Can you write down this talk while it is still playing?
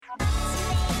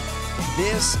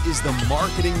This is the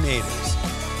Marketing Natives,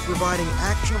 providing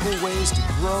actionable ways to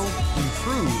grow,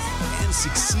 improve, and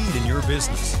succeed in your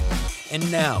business. And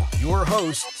now, your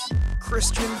hosts,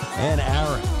 Christian and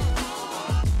Aaron.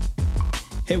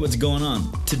 Hey, what's going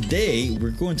on? Today,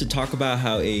 we're going to talk about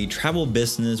how a travel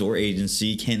business or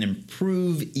agency can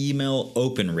improve email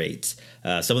open rates.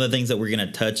 Some of the things that we're going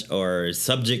to touch are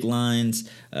subject lines,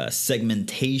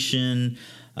 segmentation,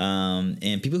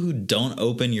 and people who don't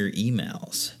open your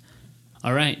emails.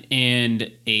 All right,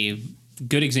 and a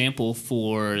good example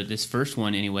for this first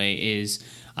one anyway is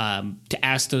to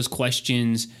ask those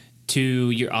questions to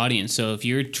your audience. So if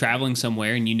you're traveling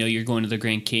somewhere and you know you're going to the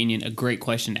Grand Canyon, a great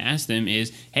question to ask them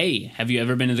is, hey, have you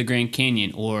ever been to the Grand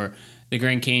Canyon? Or the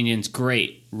Grand Canyon's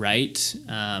great, right?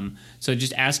 So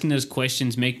just asking those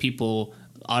questions make people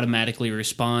automatically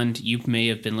respond. You may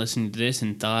have been listening to this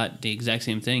and thought the exact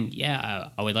same thing. Yeah,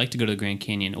 I would like to go to the Grand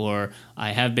Canyon, or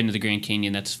I have been to the Grand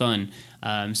Canyon. That's fun.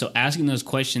 So asking those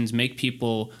questions make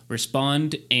people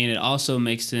respond, and it also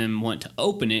makes them want to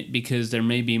open it because there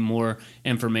may be more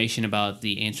information about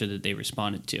the answer that they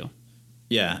responded to.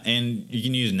 Yeah, and you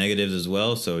can use negatives as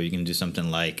well. So you can do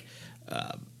something like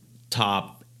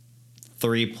top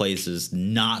 3 places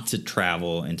not to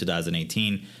travel in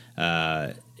 2018.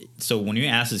 So when you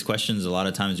ask these questions, a lot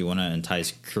of times you want to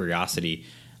entice curiosity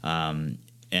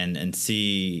and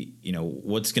see,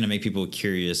 what's going to make people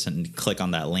curious and click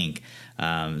on that link.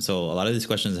 So a lot of these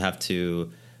questions have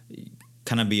to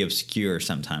kind of be obscure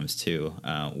sometimes too.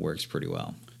 Works pretty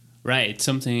well. Right.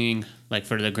 Something like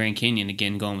for the Grand Canyon,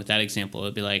 again, going with that example,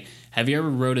 it'd be like, have you ever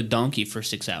rode a donkey for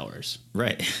 6 hours?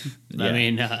 Right. Yeah. I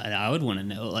mean, I would want to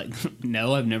know. Like,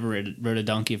 no, I've never rode a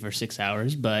donkey for 6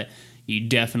 hours, but you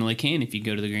definitely can if you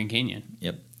go to the Grand Canyon.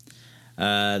 Yep.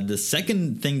 The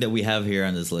second thing that we have here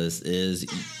on this list is...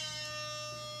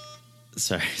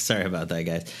 Sorry about that,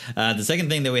 guys. The second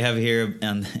thing that we have here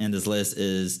in this list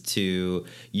is to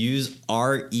use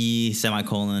RE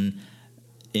semicolon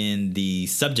in the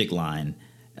subject line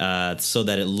so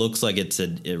that it looks like it's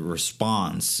a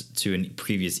response to a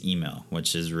previous email,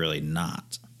 which is really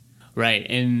not. Right.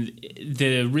 And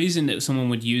the reason that someone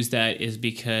would use that is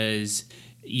because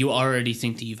you already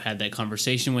think that you've had that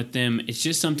conversation with them. It's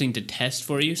just something to test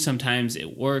for you. Sometimes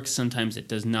it works, sometimes it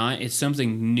does not. It's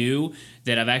something new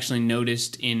that I've actually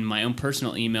noticed in my own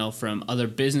personal email from other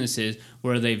businesses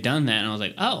where they've done that. And I was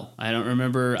like, oh, I don't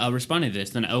remember responding to this.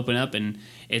 Then I open up and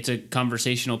it's a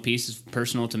conversational piece, it's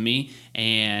personal to me,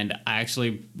 and I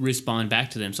actually respond back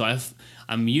to them. So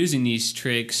I'm using these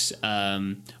tricks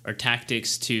or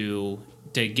tactics to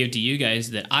give to you guys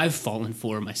that I've fallen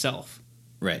for myself.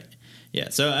 Right. Yeah,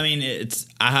 so I mean,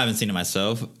 I haven't seen it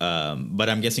myself, but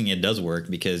I'm guessing it does work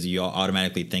because you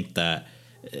automatically think that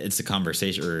it's a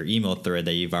conversation or email thread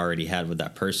that you've already had with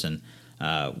that person,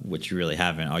 which you really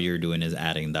haven't. All you're doing is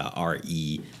adding the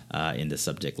RE in the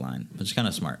subject line, which is kind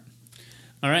of smart.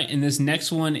 All right, and this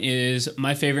next one is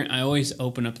my favorite. I always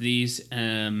open up these,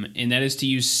 and that is to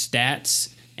use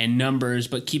stats and numbers,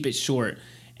 but keep it short.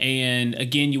 And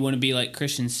again, you want to be, like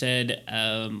Christian said,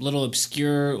 a little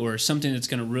obscure or something that's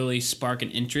going to really spark an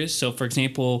interest. So, for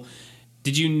example,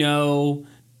 did you know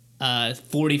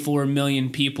 44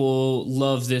 million people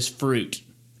love this fruit?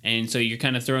 And so you're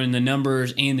kind of throwing the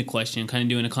numbers and the question, kind of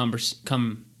doing a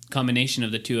combination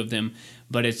of the two of them.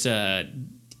 But it's,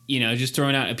 just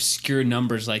throwing out obscure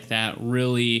numbers like that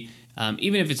really...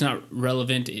 even if it's not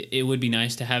relevant, it would be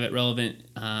nice to have it relevant.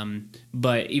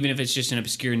 But even if it's just an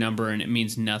obscure number and it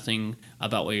means nothing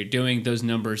about what you're doing, those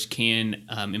numbers can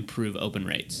improve open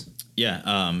rates. Yeah,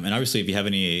 and obviously if you have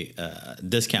any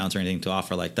discounts or anything to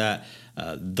offer like that,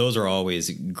 those are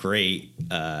always great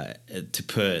to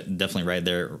put definitely right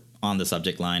there on the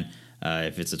subject line.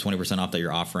 If it's a 20% off that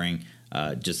you're offering,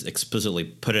 just explicitly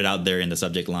put it out there in the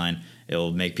subject line.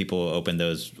 It'll make people open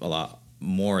those a lot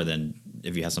more than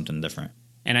if you have something different.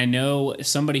 And I know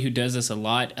somebody who does this a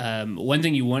lot. One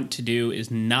thing you want to do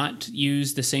is not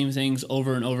use the same things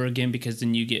over and over again because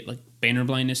then you get like banner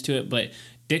blindness to it. But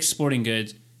Dick's Sporting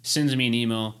Goods sends me an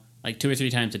email like 2 or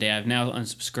 3 times a day. I've now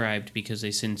unsubscribed because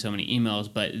they send so many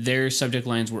emails, but their subject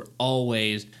lines were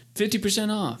always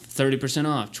 50% off, 30%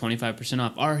 off, 25%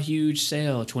 off, our huge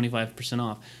sale, 25%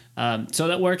 off. So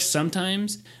that works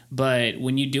sometimes, but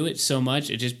when you do it so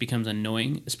much, it just becomes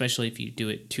annoying, especially if you do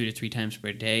it 2 to 3 times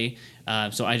per day.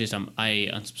 So I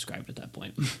unsubscribed at that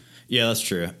point. Yeah, that's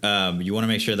true. You want to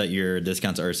make sure that your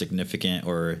discounts are significant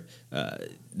or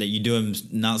that you do them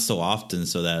not so often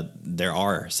so that there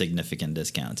are significant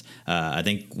discounts. I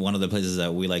think one of the places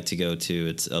that we like to go to,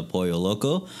 it's El Pollo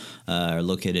Loco,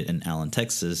 located in Allen,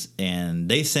 Texas, and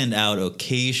they send out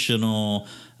occasional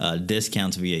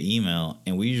discounts via email,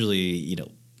 and we usually,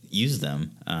 use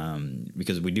them,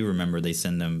 because we do remember they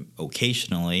send them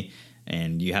occasionally,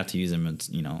 and you have to use them at,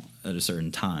 at a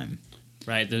certain time.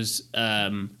 Right. There's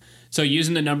so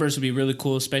using the numbers would be really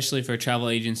cool, especially for a travel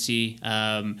agency.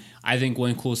 I think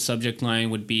one cool subject line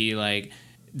would be like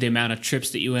the amount of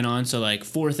trips that you went on. So like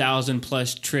 4,000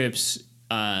 plus trips.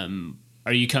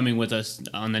 Are you coming with us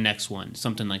on the next one?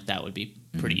 Something like that would be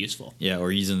pretty useful. Yeah,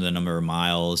 or using the number of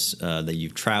miles that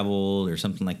you've traveled or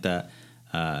something like that.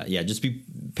 Just be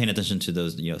paying attention to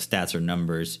those stats or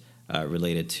numbers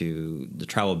related to the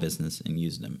travel business and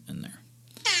use them in there.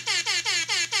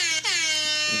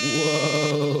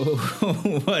 Whoa,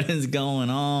 what is going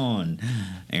on?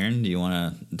 Aaron, do you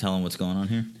want to tell them what's going on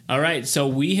here? All right, so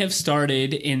we have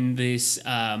started in this,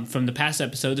 from the past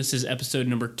episode, this is episode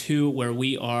number 2, where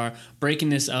we are breaking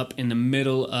this up in the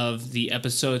middle of the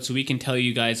episode so we can tell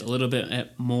you guys a little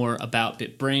bit more about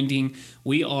BitBranding.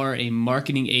 We are a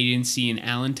marketing agency in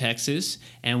Allen, Texas,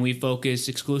 and we focus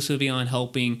exclusively on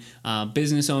helping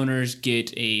business owners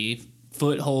get a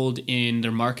foothold in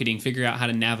their marketing, figure out how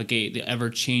to navigate the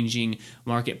ever-changing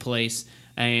marketplace.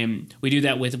 And we do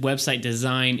that with website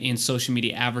design and social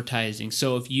media advertising.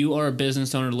 So if you are a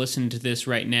business owner listening to this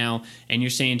right now and you're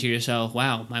saying to yourself,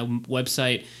 wow, my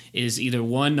website is either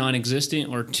 1, non-existent,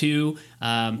 or 2,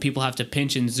 people have to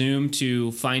pinch and zoom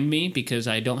to find me because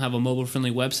I don't have a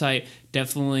mobile-friendly website,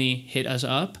 definitely hit us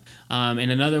up.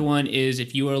 And another one is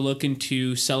if you are looking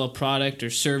to sell a product or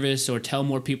service or tell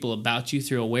more people about you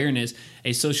through awareness,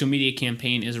 a social media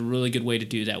campaign is a really good way to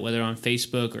do that, whether on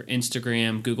Facebook or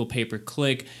Instagram, Google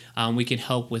pay-per-click. We can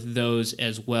help with those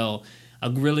as well.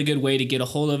 A really good way to get a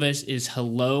hold of us is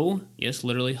hello, yes,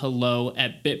 literally hello,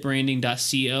 at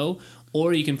bitbranding.co,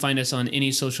 or you can find us on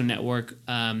any social network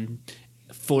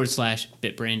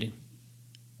 /bitbranding.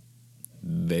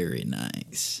 Very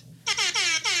nice.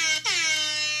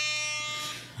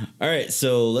 All right,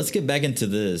 so let's get back into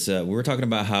this. We were talking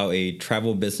about how a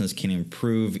travel business can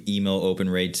improve email open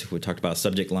rates. We talked about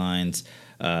subject lines.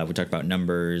 We talked about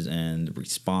numbers and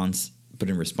response,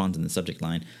 putting response in the subject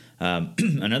line.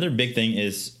 Another big thing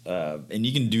is, and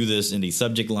you can do this in the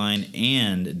subject line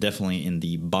and definitely in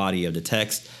the body of the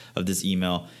text of this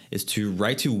email, is to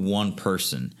write to one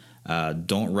person.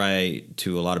 Don't write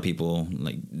to a lot of people.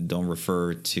 Like, don't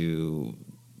refer to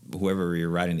whoever you're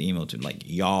writing the email to, like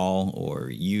y'all or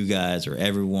you guys or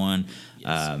everyone.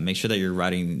 Yes. Make sure that you're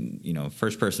writing,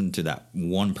 first person to that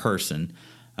one person,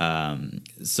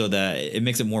 so that it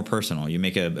makes it more personal. You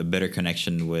make a better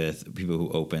connection with people who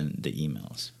open the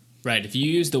emails. Right. If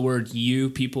you use the word you,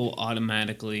 people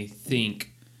automatically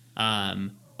think,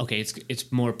 okay,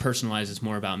 it's more personalized. It's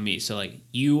more about me. So like,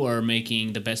 you are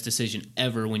making the best decision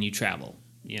ever when you travel.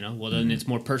 Well, then it's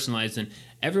more personalized than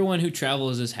everyone who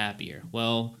travels is happier.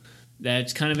 Well,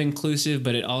 that's kind of inclusive,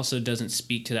 but it also doesn't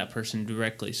speak to that person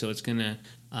directly. So it's going to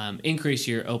increase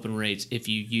your open rates if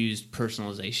you use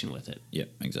personalization with it.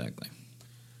 Yep, exactly.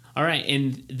 All right,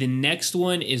 and the next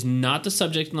one is not the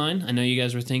subject line. I know you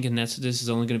guys were thinking this is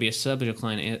only going to be a subject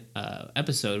line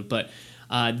episode, but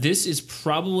this is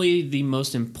probably the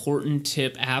most important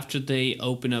tip after they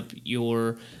open up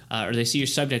your or they see your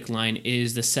subject line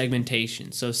is the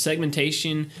segmentation. So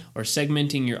segmentation or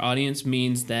segmenting your audience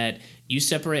means that you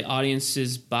separate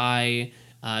audiences by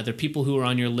the people who are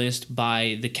on your list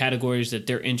by the categories that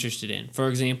they're interested in. For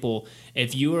example,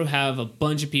 if you have a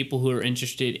bunch of people who are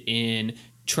interested in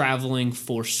traveling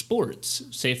for sports,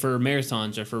 say for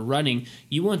marathons or for running,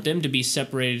 you want them to be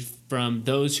separated from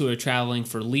those who are traveling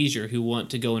for leisure, who want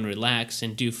to go and relax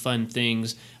and do fun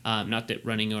things. Not that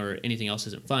running or anything else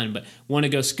isn't fun, but want to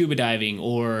go scuba diving,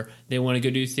 or they want to go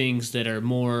do things that are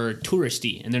more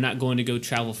touristy, and they're not going to go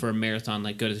travel for a marathon,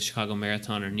 like go to the Chicago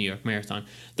Marathon or New York Marathon.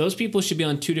 Those people should be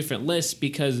on 2 different lists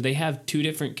because they have 2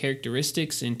 different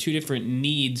characteristics and 2 different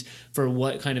needs for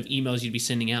what kind of emails you'd be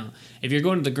sending out. If you're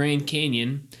going to the Grand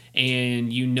Canyon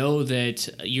and you know that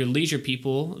your leisure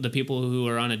people, the people who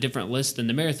are on a different list than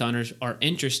the marathoners, are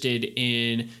interested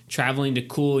in traveling to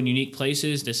cool and unique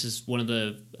places. This is one of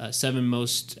the 7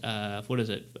 most,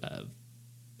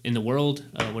 in the world?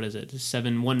 What is it?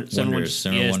 7 wonders in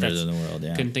the world,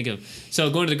 yeah. Couldn't think of. So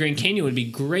going to the Grand Canyon would be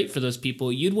great for those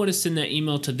people. You'd want to send that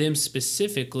email to them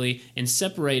specifically and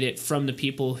separate it from the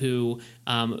people who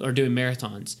are doing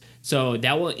marathons. So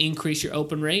that will increase your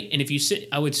open rate. And if you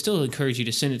I would still encourage you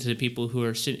to send it to the people who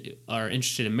are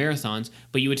interested in marathons,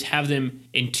 but you would have them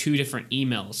in 2 different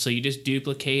emails. So you just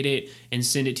duplicate it and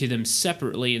send it to them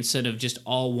separately instead of just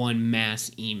all one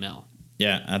mass email.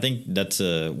 Yeah, I think that's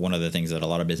one of the things that a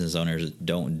lot of business owners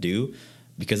don't do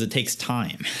because it takes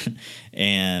time,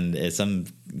 and some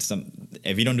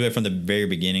if you don't do it from the very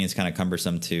beginning, it's kind of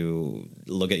cumbersome to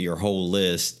look at your whole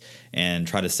list and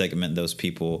try to segment those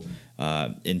people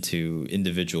into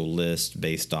individual lists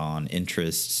based on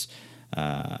interests.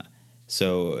 But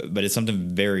it's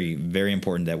something very, very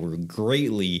important that will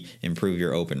greatly improve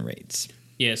your open rates.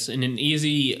 Yes, and an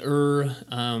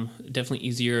definitely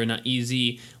easier, not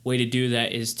easy way to do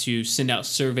that is to send out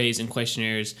surveys and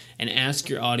questionnaires and ask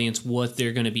your audience what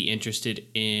they're going to be interested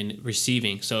in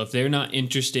receiving. So if they're not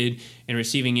interested in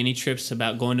receiving any trips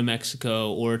about going to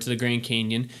Mexico or to the Grand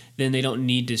Canyon, then they don't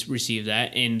need to receive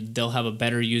that, and they'll have a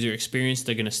better user experience.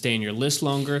 They're going to stay on your list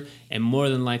longer, and more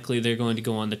than likely they're going to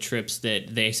go on the trips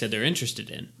that they said they're interested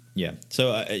in. Yeah.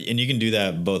 So, and you can do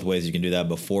that both ways. You can do that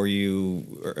before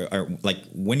or like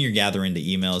when you're gathering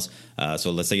the emails.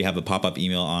 So let's say you have a pop-up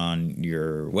email on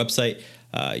your website.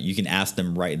 You can ask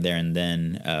them right there and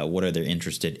then what are they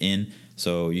interested in.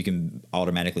 So you can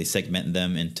automatically segment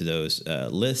them into those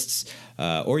lists,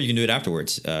 or you can do it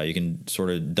afterwards. You can sort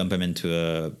of dump them into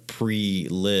a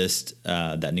pre-list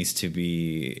that needs to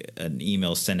be an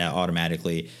email sent out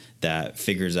automatically that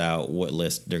figures out what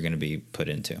list they're going to be put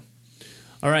into.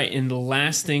 All right, and the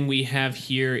last thing we have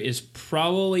here is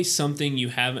probably something you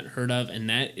haven't heard of, and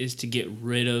that is to get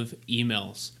rid of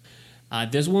emails.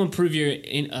 This will improve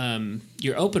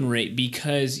your open rate,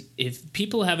 because if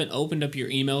people haven't opened up your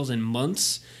emails in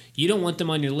months, you don't want them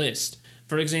on your list.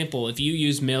 For example, if you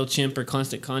use MailChimp or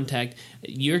Constant Contact,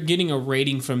 you're getting a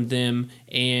rating from them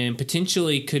and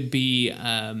potentially could be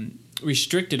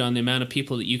restricted on the amount of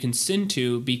people that you can send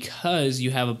to because you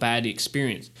have a bad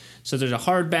experience. So there's a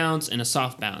hard bounce and a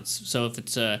soft bounce. So if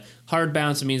it's a hard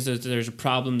bounce, it means that there's a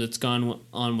problem that's gone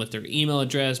on with their email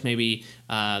address. Maybe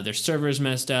their server's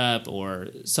messed up or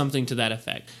something to that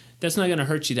effect. That's not going to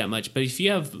hurt you that much. But if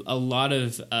you have a lot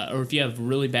of, or if you have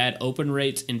really bad open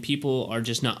rates and people are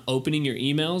just not opening your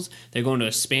emails, they're going to a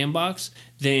spam box,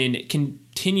 then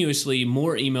continuously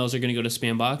more emails are going to go to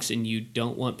spam box, and you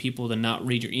don't want people to not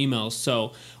read your emails.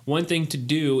 So one thing to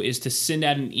do is to send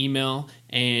out an email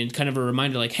and kind of a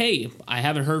reminder like, hey, I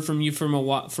haven't heard from you for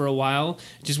a while.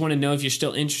 Just want to know if you're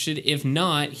still interested. If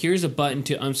not, here's a button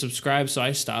to unsubscribe so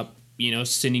I stop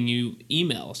sending you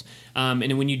emails. And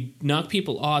then when you knock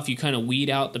people off, you kind of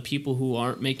weed out the people who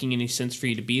aren't making any sense for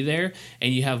you to be there,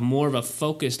 and you have more of a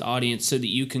focused audience so that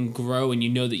you can grow and you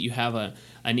know that you have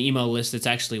an email list that's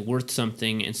actually worth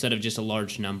something instead of just a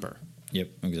large number. Yep,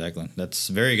 exactly. That's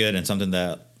very good and something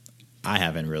that I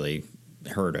haven't really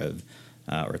heard of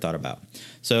or thought about.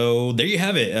 So there you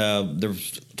have it.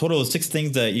 There's a total of 6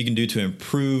 things that you can do to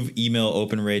improve email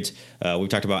open rates. We've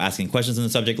talked about asking questions in the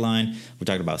subject line. We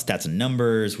talked about stats and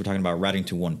numbers. We're talking about routing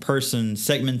to one person,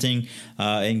 segmenting,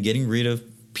 and getting rid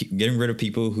of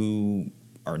people who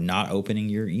are not opening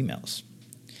your emails.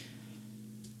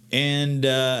 And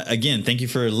again, thank you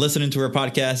for listening to our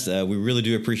podcast. We really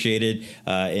do appreciate it.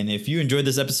 And if you enjoyed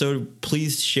this episode,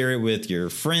 please share it with your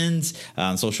friends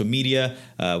on social media.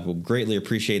 We'll greatly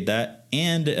appreciate that.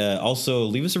 And also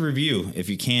leave us a review if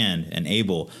you can and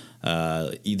able,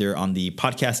 either on the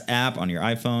podcast app on your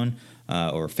iPhone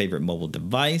or favorite mobile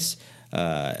device.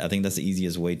 I think that's the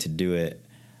easiest way to do it.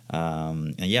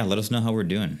 And yeah, let us know how we're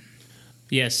doing.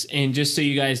 Yes, and just so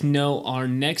you guys know, our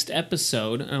next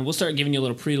episode, we'll start giving you a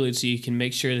little prelude so you can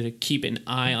make sure to keep an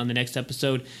eye on the next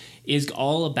episode, is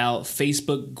all about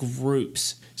Facebook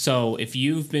groups. So if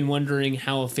you've been wondering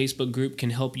how a Facebook group can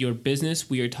help your business,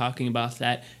 we are talking about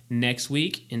that next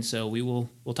week. And so we'll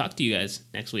talk to you guys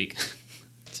next week.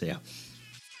 See ya.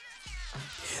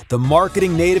 The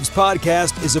Marketing Natives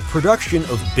Podcast is a production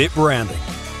of Bit Branding.